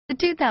The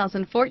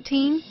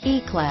 2014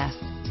 E-Class.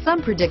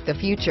 Some predict the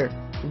future.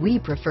 We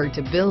prefer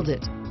to build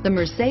it. The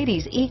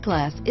Mercedes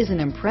E-Class is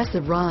an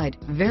impressive ride,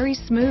 very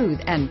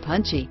smooth and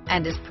punchy,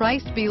 and is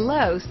priced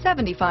below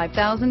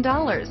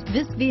 $75,000.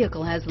 This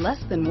vehicle has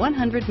less than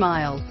 100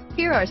 miles.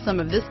 Here are some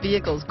of this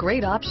vehicle's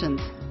great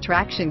options: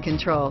 traction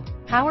control,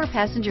 power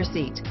passenger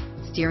seat,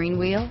 steering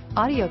wheel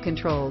audio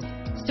controls,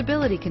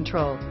 stability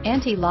control,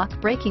 anti-lock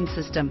braking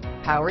system,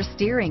 power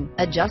steering,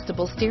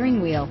 adjustable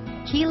steering wheel,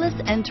 keyless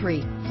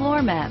entry,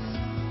 floor mats,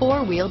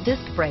 four-wheel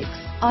disc brakes,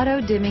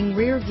 auto-dimming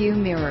rear view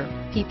mirror,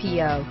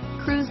 PPO,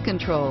 cruise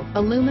control,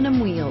 aluminum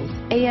wheels,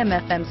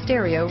 AM/FM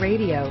stereo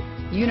radio,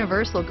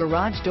 universal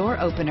garage door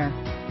opener,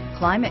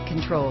 climate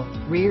control,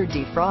 rear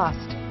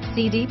defrost,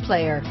 CD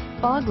player,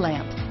 fog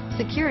lamps,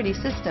 security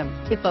system.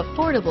 If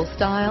affordable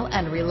style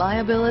and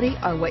reliability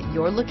are what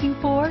you're looking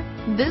for,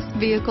 this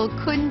vehicle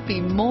couldn't be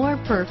more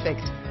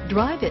perfect.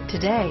 Drive it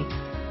today.